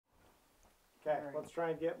Okay, Right. let's try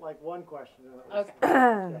and get like one question in at least. Okay.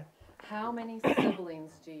 Okay. How many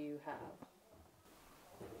siblings do you have?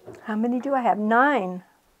 How many do I have? 9.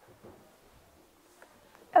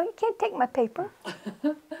 Oh, you can't take my paper.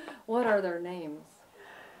 What are their names?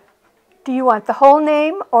 Do you want the whole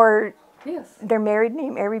name or Yes. their married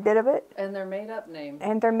name, every bit of it? And their made-up name.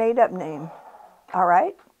 And their made-up name. All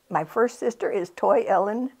right. My first sister is Toy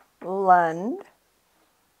Ellen Lund.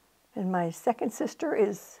 And my second sister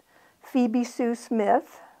is Phoebe Sue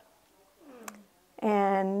Smith.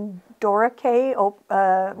 And Dora K.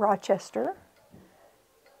 Rochester.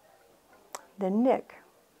 Then Nick.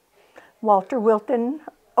 Walter Wilton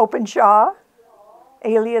Openshaw,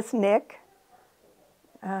 alias Nick.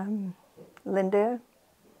 Linda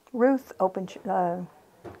Ruth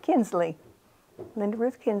Kinsley. Linda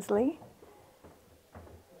Ruth Kinsley.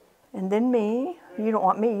 And then me. You don't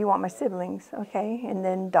want me, you want my siblings. Okay. And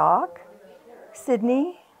then Doc,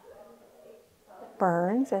 Sydney,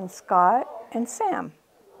 Burns, and Scott, and Sam.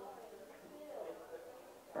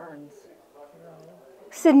 Burns.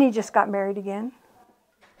 Sydney just got married again.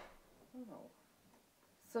 Oh.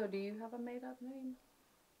 So do you have a made-up name?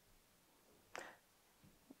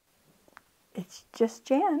 It's just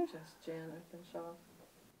Jan. Just Jan Openshaw.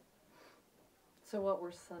 So what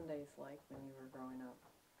were Sundays like when you were growing up?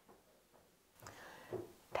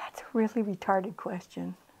 That's a really retarded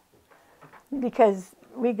question. Because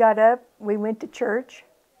we got up, we went to church,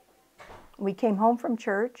 we came home from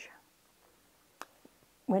church,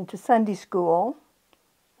 went to Sunday school,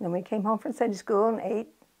 then we came home from Sunday school and ate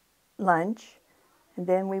lunch, and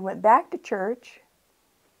then we went back to church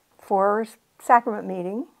for sacrament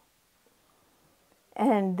meeting,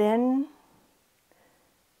 and then,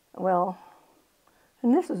 well,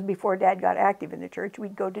 and this was before Dad got active in the church,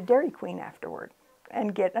 we'd go to Dairy Queen afterward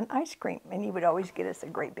and get an ice cream, and he would always get us a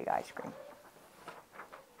great big ice cream.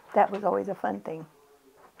 That was always a fun thing.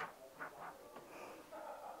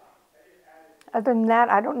 Other than that,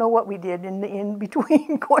 I don't know what we did in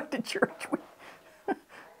between going to church. We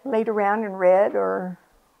laid around and read, or...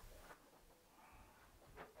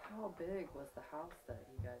 How big was the house that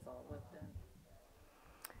you guys all lived in?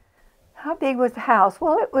 How big was the house?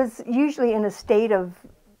 Well, it was usually in a state of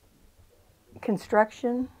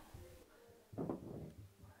construction.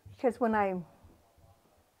 Because when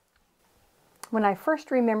I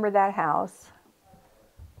first remember that house,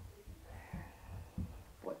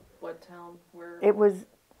 What town? Where? it was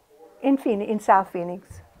in Phoenix, in South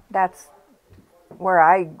Phoenix. That's where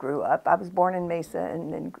I grew up. I was born in Mesa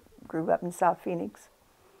and then grew up in South Phoenix.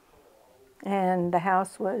 And the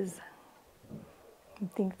house was, I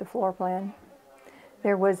think the floor plan.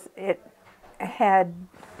 It had,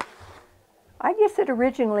 I guess it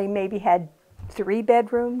originally maybe had 3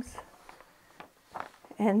 bedrooms.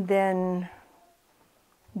 And then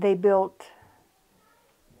they built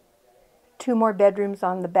 2 more bedrooms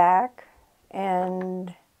on the back,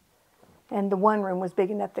 and the one room was big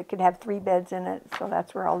enough that could have 3 beds in it, so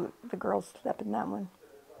that's where all the girls slept, in that one.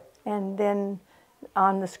 And then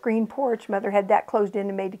on the screen porch, Mother had that closed in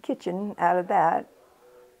and made a kitchen out of that.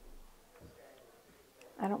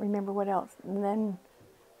 I don't remember what else. And then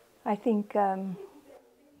I think,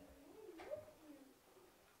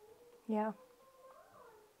 yeah,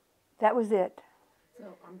 that was it.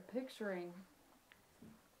 So I'm picturing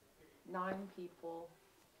 9 people,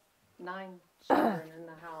 9 children in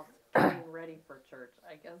the house getting ready for church.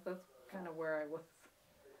 I guess that's kind of where I was.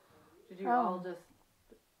 Did you all just...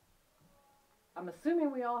 I'm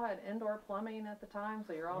assuming we all had indoor plumbing at the time,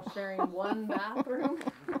 so you're all sharing one bathroom.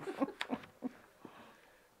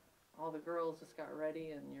 All the girls just got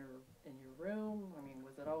ready in your room. I mean,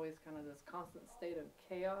 was it always kind of this constant state of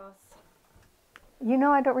chaos? You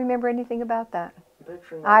know, I don't remember anything about that.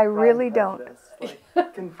 Picturing, I like, really Pride don't. and Prejudice,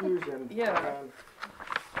 like confusion. Yeah.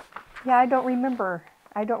 Yeah, I don't remember.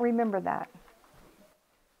 I don't remember that.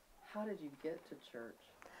 How did you get to church?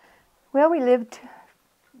 Well, we lived,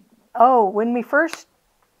 when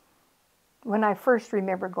I first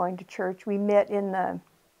remember going to church, we met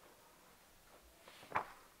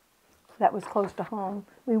that was close to home.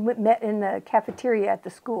 We met in the cafeteria at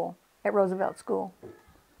the school, at Roosevelt School.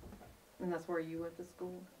 And that's where you went to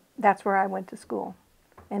school? That's where I went to school.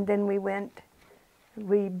 And then we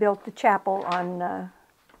built the chapel on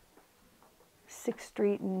 6th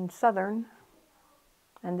Street and Southern.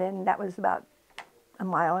 And then that was about a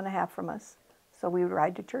mile and a half from us. So we would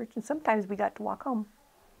ride to church, and sometimes we got to walk home.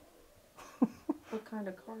 What kind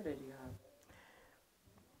of car did you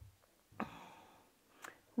have?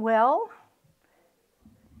 Well,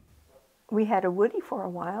 we had a Woody for a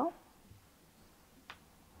while.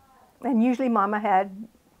 And usually Mama had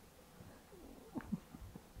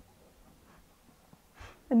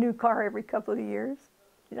a new car every couple of years.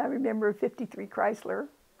 And I remember a '53 Chrysler,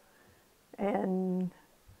 and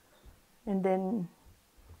then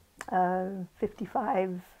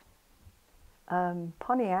 '55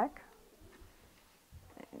 Pontiac.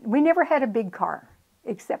 We never had a big car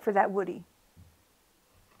except for that Woody.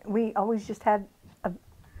 We always just had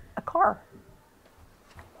a car.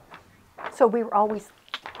 So we were always,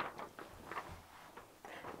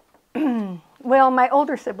 well, my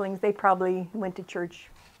older siblings, they probably went to church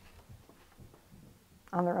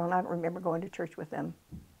on their own. I don't remember going to church with them.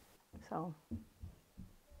 So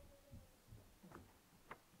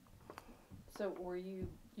were you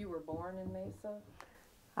were born in Mesa?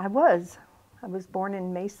 I was born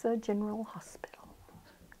in Mesa General Hospital.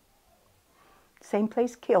 Same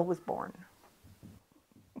place Kill was born.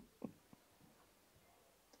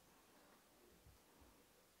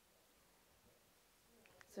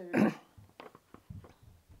 So,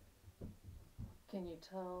 can you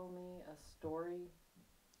tell me a story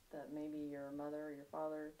that maybe your mother or your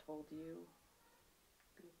father told you?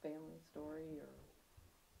 A family story or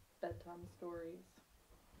bedtime stories?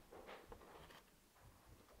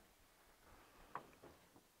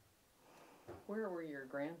 Where were your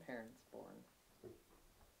grandparents born?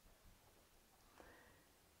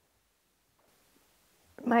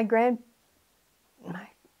 My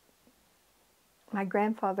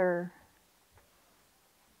grandfather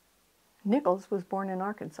Nichols was born in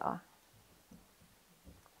Arkansas.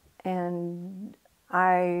 And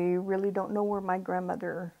I really don't know where my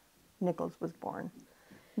grandmother Nichols was born.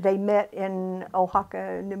 They met in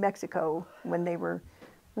Oaxaca, New Mexico, when they were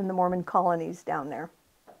in the Mormon colonies down there.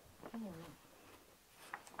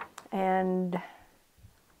 And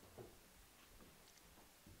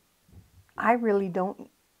I really don't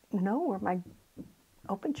know where my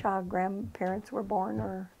Openshaw grandparents were born,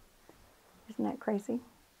 or isn't that crazy?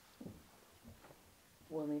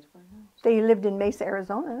 We'll need to find out. They lived in Mesa,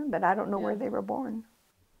 Arizona, but I don't know where they were born.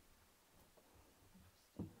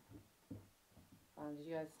 Did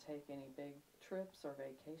you guys take any big trips or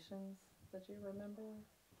vacations that you remember?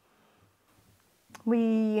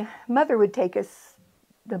 Mother would take us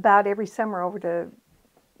about every summer over to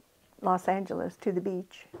Los Angeles to the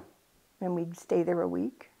beach, and we'd stay there a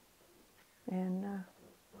week. And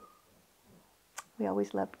we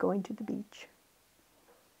always loved going to the beach.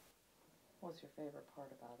 What was your favorite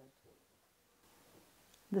part about it?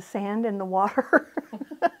 The sand and the water.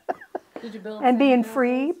 Did you build and being sandcastles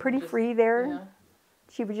free, or pretty just, free there. Yeah.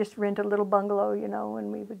 She would just rent a little bungalow, you know,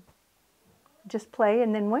 and we would just play.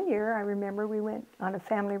 And then one year, I remember we went on a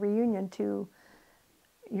family reunion to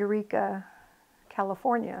Eureka,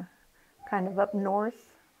 California, kind of up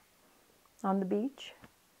north on the beach.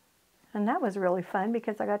 And that was really fun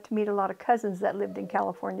because I got to meet a lot of cousins that lived in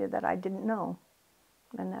California that I didn't know.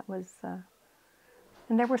 And that was,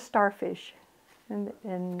 and there were starfish and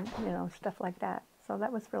you know, stuff like that. So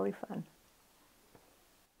that was really fun.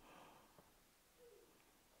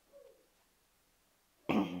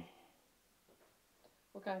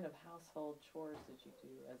 What kind of household chores did you do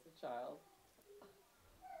as a child?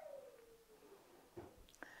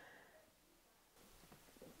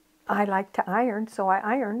 I liked to iron, so I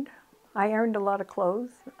ironed. I ironed a lot of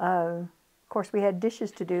clothes. Of course, we had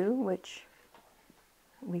dishes to do, which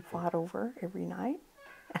we fought over every night.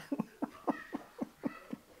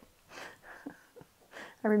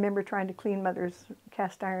 I remember trying to clean Mother's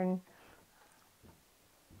cast iron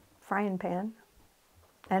frying pan.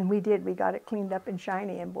 And we did. We got it cleaned up and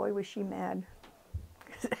shiny, and boy, was she mad.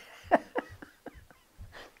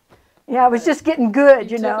 Yeah, it was just getting good,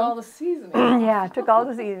 you know. Took all the seasoning off. Yeah, took all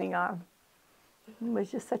the seasoning off. It was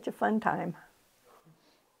just such a fun time.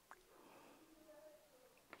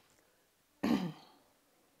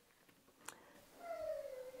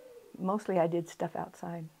 Mostly I did stuff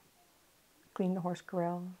outside. Cleaned the horse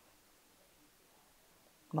corral.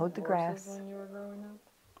 Mowed the grass. When you were growing up?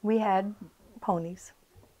 We had ponies.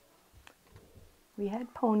 We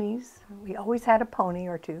had ponies. We always had a pony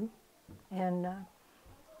or two. And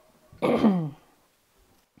and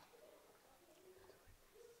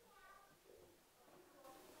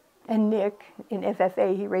Nick, in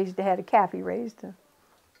FFA, he had a calf he raised.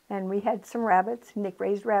 And we had some rabbits. Nick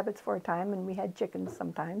raised rabbits for a time, and we had chickens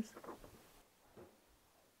sometimes.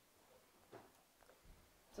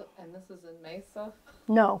 So, and this is in Mesa?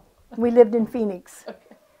 No, we lived in Phoenix.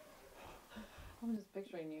 Okay. I'm just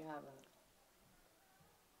picturing you have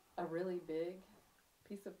a really big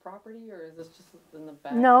piece of property, or is this just in the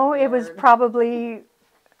back? No, it was probably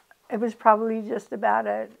just about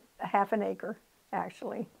a half an acre,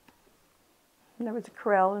 actually. And there was a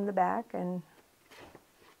corral in the back and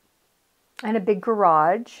a big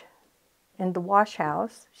garage in the wash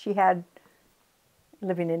house. She had,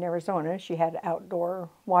 living in Arizona, she had an outdoor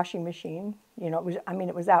washing machine. You know, it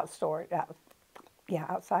was outside.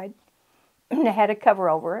 And it had a cover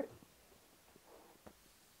over it.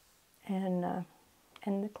 And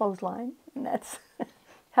the clothesline. And that's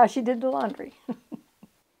how she did the laundry.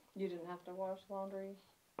 You didn't have to wash laundry?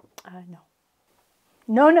 No.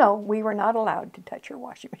 No, we were not allowed to touch her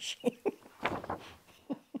washing machine. I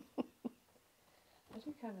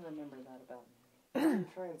do kind of remember that about me.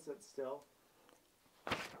 Try and sit still.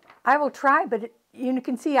 I will try, but you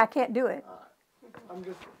can see I can't do it.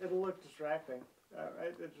 It'll look distracting.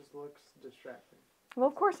 Right? It just looks distracting. Well,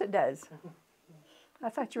 of course it does. I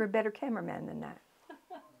thought you were a better cameraman than that.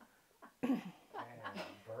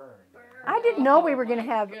 I didn't know we were going to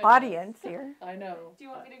have audience here. I know. Do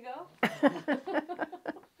you want me to go?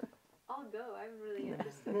 I'll go. I'm really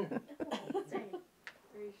interested.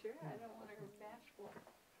 Are you sure? I don't want to go bashful.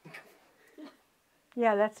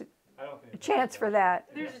 Yeah, that's a chance for that.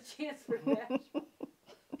 There's a chance for bashful.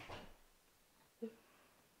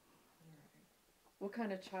 What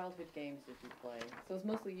kind of childhood games did you play? So it's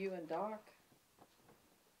mostly you and Doc?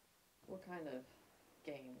 What kind of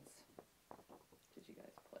games did you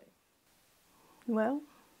guys play? Well,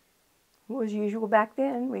 it was usual back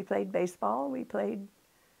then. We played baseball. We played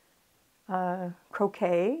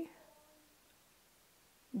croquet.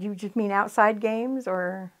 Do you just mean outside games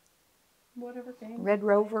or Whatever games. Red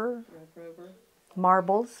Rover? Red Rover.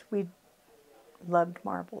 Marbles. We loved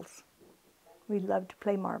marbles. We loved to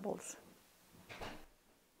play marbles.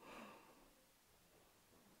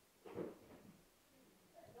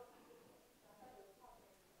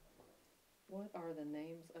 What are the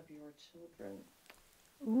names of your children?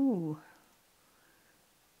 Ooh.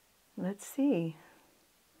 Let's see.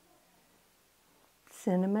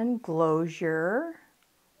 Cinnamon Glozier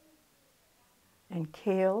and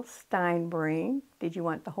Kale Steinbrink. Did you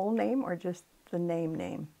want the whole name or just the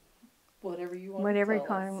name? Whatever you want Whatever to you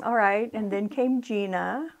tell call us. them. All right. And then came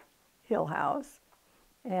Gina Hillhouse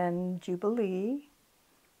and Jubilee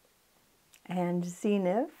and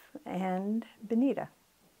Zenith and Benita.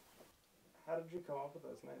 How did you come up with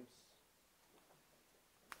those names?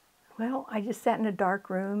 Well, I just sat in a dark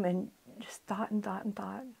room and just thought and thought and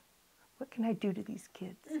thought, what can I do to these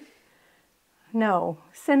kids? No,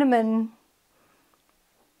 Cinnamon's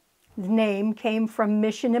name came from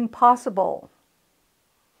Mission Impossible.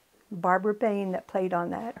 Barbara Bain that played on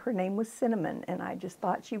that, her name was Cinnamon, and I just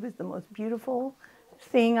thought she was the most beautiful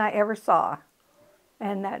thing I ever saw.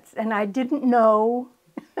 And I didn't know,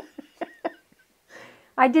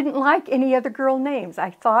 I didn't like any other girl names.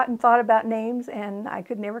 I thought and thought about names, and I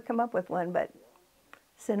could never come up with one, but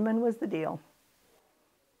Cinnamon was the deal.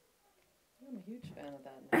 I'm a huge fan of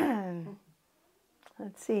that name.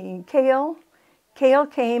 Let's see, Kale. Kale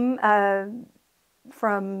came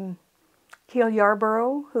from Cale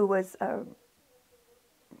Yarborough, who was a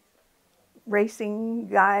racing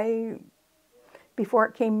guy. Before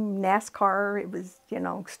it came NASCAR, it was,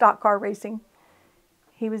 stock car racing.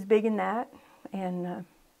 He was big in that. And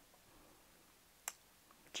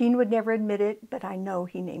Gene would never admit it, but I know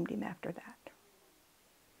he named him after that.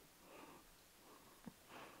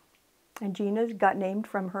 And Gina's got named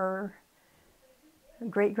from her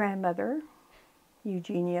great-grandmother,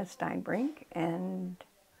 Eugenia Steinbrink, and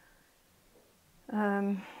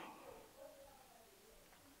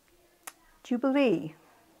Jubilee.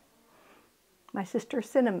 My sister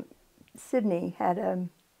Sydney had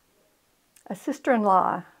a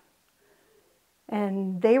sister-in-law,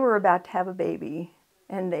 and they were about to have a baby,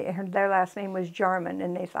 and their last name was Jarman,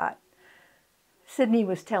 and they thought, Sydney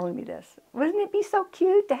was telling me this, wouldn't it be so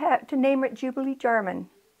cute to name it Jubilee Jarman?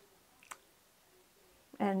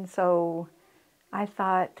 And so I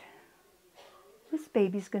thought, this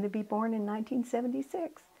baby's going to be born in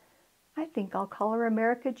 1976. I think I'll call her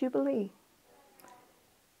America Jubilee.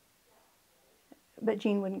 But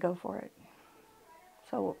Jean wouldn't go for it.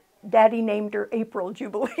 So Daddy named her April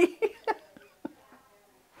Jubilee.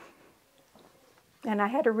 And I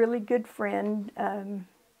had a really good friend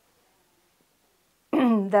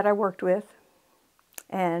that I worked with,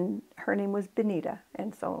 and her name was Benita.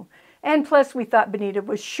 And plus we thought Benita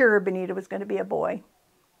was going to be a boy.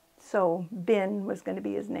 So Ben was going to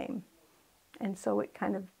be his name. And so it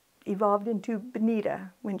kind of evolved into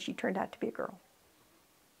Benita when she turned out to be a girl.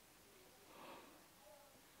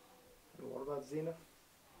 What about Zenith?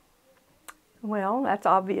 Well, that's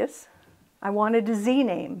obvious. I wanted a Z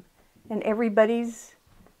name, and everybody's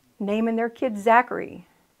naming their kid Zachary.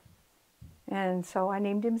 And so I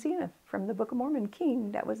named him Zenith from the Book of Mormon,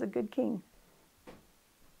 king. That was a good king.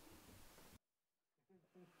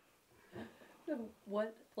 So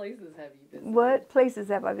what places have you visited? What places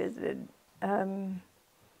have I visited?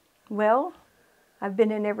 Well, I've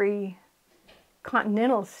been in every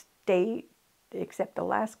continental state except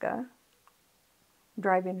Alaska,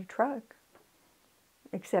 driving a truck,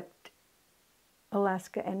 except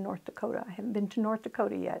Alaska and North Dakota. I haven't been to North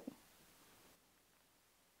Dakota yet.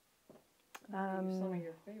 What are some of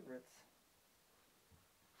your favorites?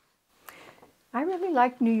 I really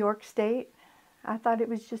liked New York State. I thought it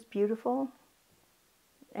was just beautiful.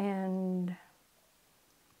 And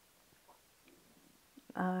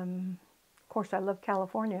of course, I love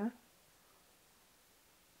California.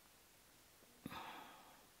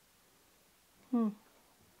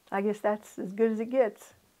 I guess that's as good as it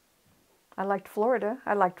gets. I liked Florida.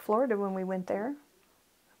 I liked Florida when we went there.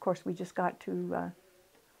 Of course, we just got to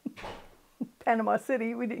Panama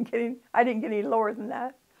City. I didn't get any lower than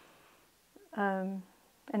that. And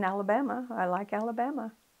Alabama. I like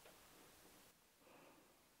Alabama.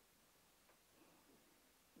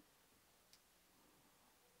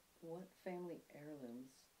 What family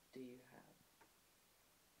heirlooms do you have?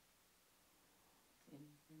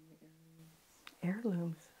 Any family heirlooms?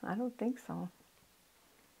 Heirlooms? I don't think so.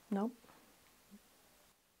 Nope.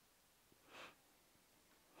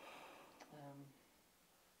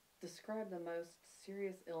 Describe the most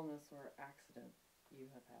serious illness or accident you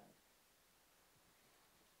have had.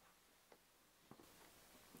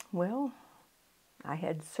 Well, I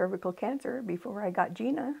had cervical cancer before I got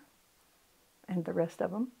Gina and the rest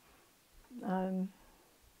of them.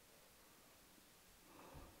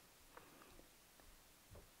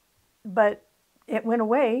 But it went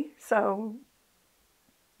away, so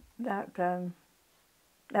that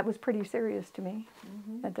was pretty serious to me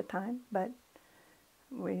at the time. But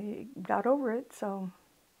we got over it, so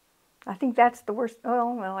I think that's the worst.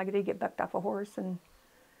 Well, I did get bucked off a horse and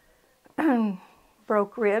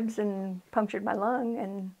broke ribs and punctured my lung,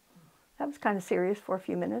 and that was kind of serious for a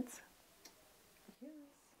few minutes. Yes.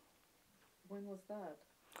 When was that?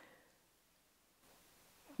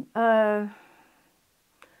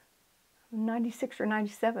 96 or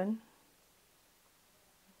 97,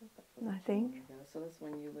 I think. So that's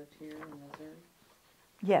when you lived here in Missouri?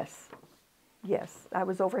 Yes. Yes. I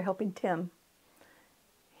was over helping Tim.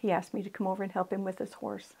 He asked me to come over and help him with his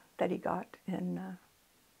horse that he got. And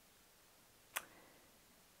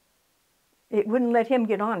it wouldn't let him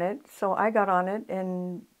get on it, so I got on it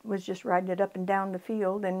and was just riding it up and down the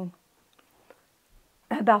field. And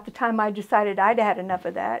about the time I decided I'd had enough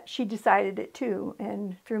of that, she decided it too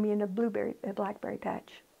and threw me in a blackberry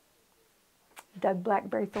patch. Dug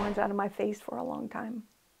blackberry thorns out of my face for a long time.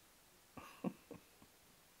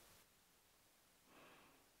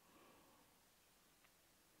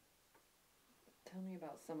 Tell me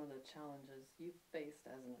about some of the challenges you've faced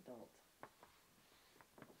as an adult.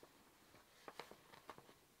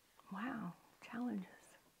 Wow, challenges.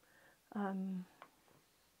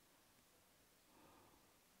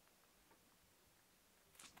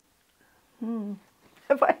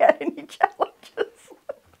 Have I had any challenges?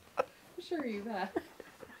 I'm sure you have.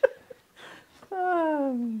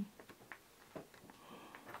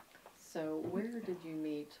 So, where did you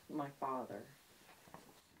meet my father?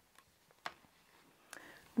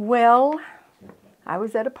 Well, I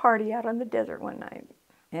was at a party out on the desert one night,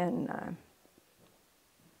 and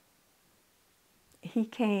he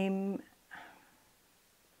came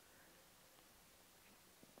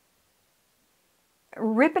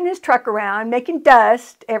ripping his truck around, making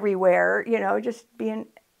dust everywhere, you know, just being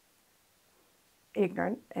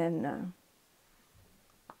ignorant. And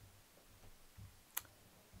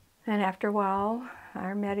after a while,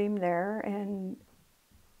 I met him there, and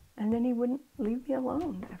then he wouldn't leave me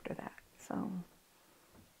alone after that. So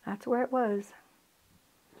that's where it was,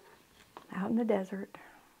 out in the desert.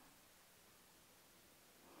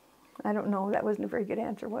 I don't know, that wasn't a very good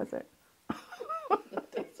answer, was it?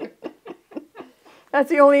 That's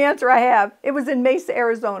the only answer I have. It was in Mesa,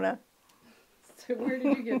 Arizona. So where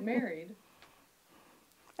did you get married?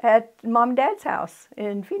 At Mom and Dad's house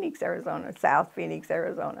in Phoenix, Arizona, South Phoenix,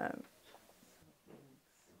 Arizona.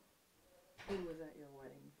 Who was at your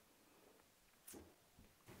wedding?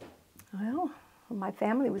 Well, my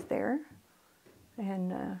family was there,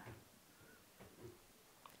 and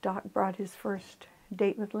Doc brought his first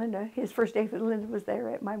date with Linda. His first date with Linda was there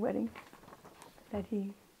at my wedding that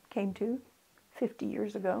he came to 50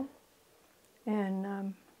 years ago.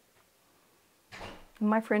 And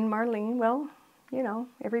my friend Marlene, well, you know,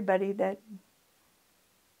 everybody in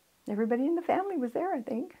the family was there, I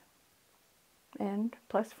think, and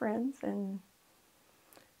plus friends. And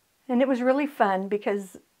it was really fun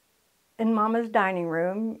because in Mama's dining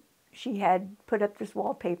room, she had put up this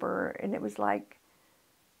wallpaper, and it was like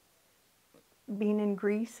being in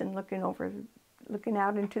Greece and looking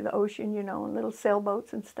out into the ocean, you know, and little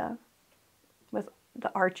sailboats and stuff with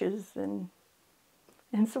the arches and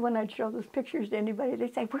so when I'd show those pictures to anybody,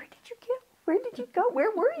 they'd say, "Where did you go? Where did you go?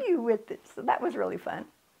 Where were you with it?" So that was really fun.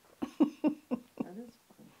 That is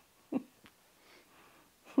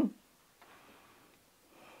fun.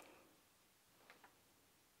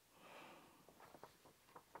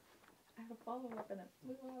 I have a follow-up and it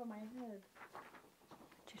flew out of my head.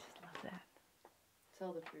 Just love that.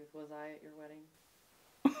 Tell the truth, was I at your wedding?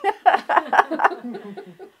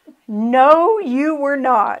 No, you were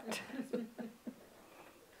not.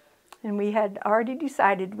 And we had already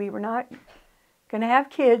decided we were not going to have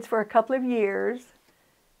kids for a couple of years.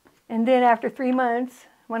 And then after 3 months,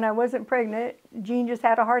 when I wasn't pregnant, Jean just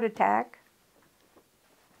had a heart attack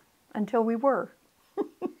until we were.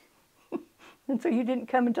 And so you didn't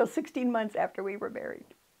come until 16 months after we were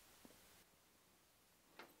married.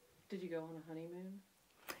 Did you go on a honeymoon?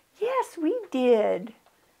 Yes, we did.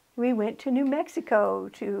 We went to New Mexico,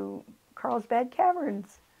 to Carlsbad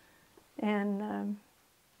Caverns, and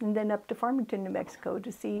then up to Farmington, New Mexico,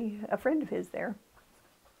 to see a friend of his there.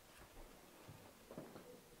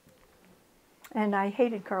 And I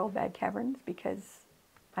hated Carlsbad Caverns because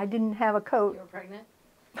I didn't have a coat. You were pregnant?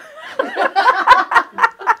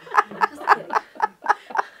 Just kidding.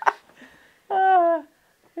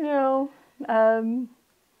 No,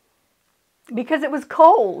 because it was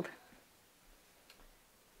cold,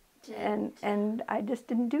 and I just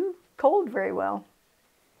didn't do cold very well.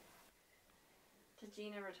 Did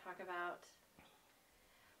Gene ever talk about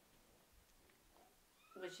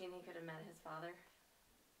wishing he could have met his father?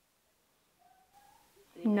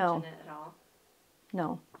 Did he No. mention it at all?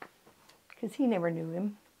 No, because he never knew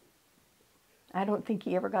him. I don't think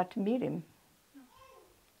he ever got to meet him.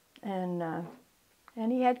 And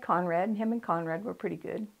he had Conrad, and him and Conrad were pretty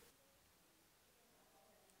good.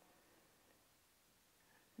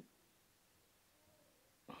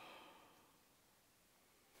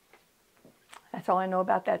 That's all I know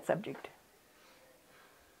about that subject.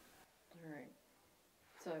 All right.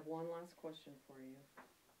 So I have one last question for you.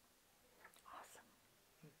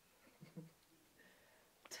 Awesome.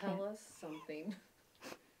 Tell us something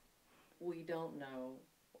we don't know,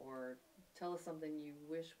 or tell us something you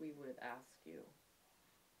wish we would ask you.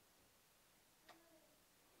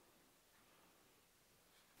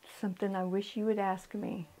 Something I wish you would ask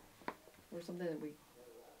me. Or something that we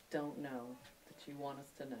don't know that you want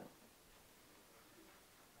us to know.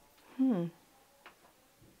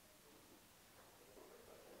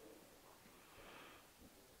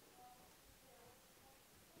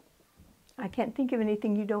 I can't think of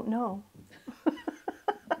anything you don't know.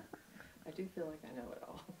 I do feel like I know it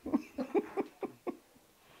all.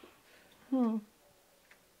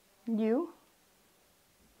 You?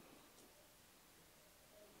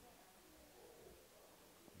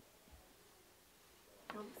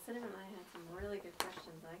 Well, Cinnamon and I had some really good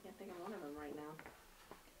questions. I can't think of one of them right now.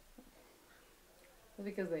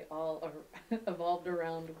 Because they all are evolved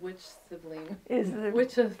around which sibling, Is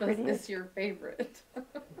which of us prettiest. is your favorite. Who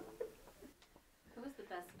was the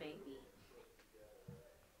best baby?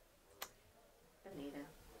 Anita.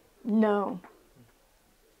 No,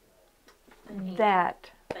 The angel.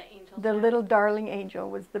 that. The angel. The child? little darling angel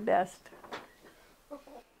was the best.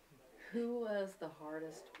 Who was the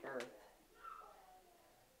hardest birth?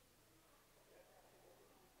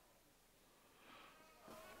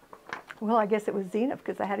 Well, I guess it was Zenith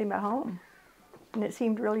because I had him at home. And it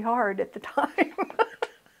seemed really hard at the time.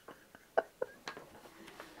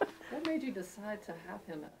 What made you decide to have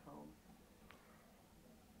him at home?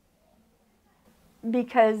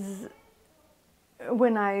 Because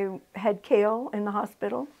when I had Kale in the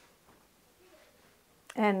hospital,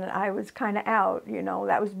 and I was kind of out, you know,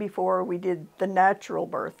 that was before we did the natural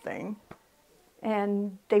birth thing,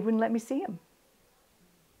 and they wouldn't let me see him.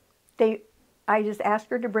 I just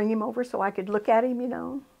asked her to bring him over so I could look at him, you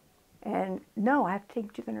know, and no, I have to take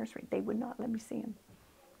him to the nursery. They would not let me see him.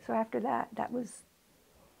 So after that was,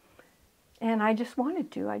 and I just wanted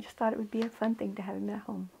to. I just thought it would be a fun thing to have him at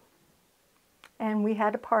home. And we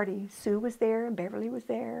had a party. Sue was there, and Beverly was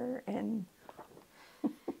there, and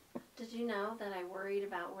Did you know that I worried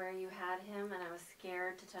about where you had him and I was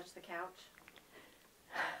scared to touch the couch?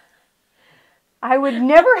 I would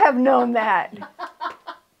never have known that.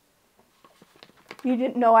 You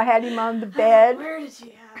didn't know I had him on the bed? Where did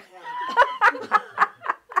you have him?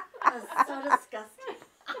 That was so disgusting.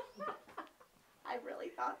 I really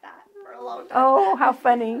thought that for a long time. Oh, how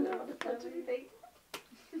funny. I don't want to touch anything.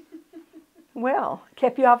 Well,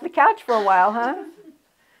 kept you off the couch for a while, huh?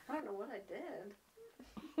 I don't know what I did.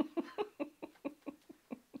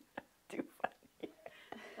 Too funny.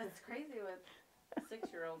 what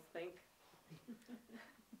 6-year-olds think.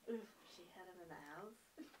 Oof, she had him in the house.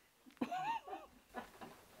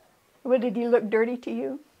 What, did he look dirty to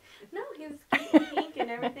you? No, he was cute and pink and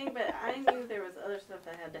everything, but I knew there was other stuff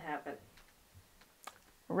that had to happen.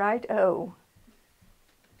 Right-o.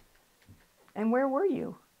 And where were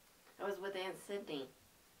you? I was with Aunt Sydney.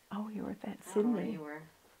 Oh, you were at that I don't know where Sydney. you were.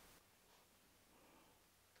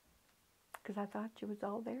 Because I thought you was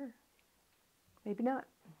all there. Maybe not.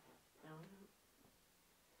 No.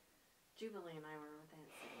 Jubilee and I were with Aunt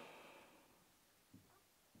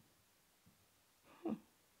Sydney.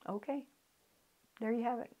 Okay. There you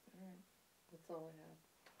have it. That's all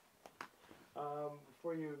I have.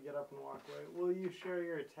 Before you get up and walk away, will you share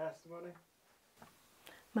your testimony?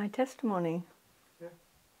 My testimony Yeah.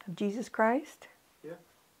 of Jesus Christ. Yeah.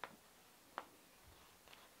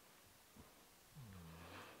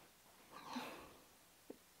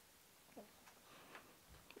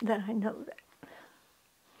 That I know that.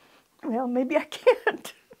 Well, maybe I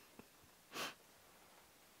can't.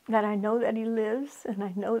 That I know that He lives, and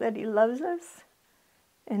I know that He loves us,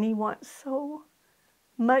 and He wants so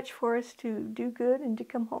much for us to do good and to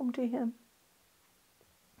come home to Him.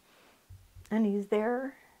 And He's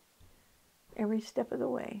there every step of the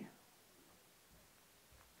way.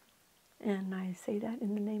 And I say that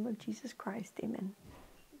in the name of Jesus Christ. Amen.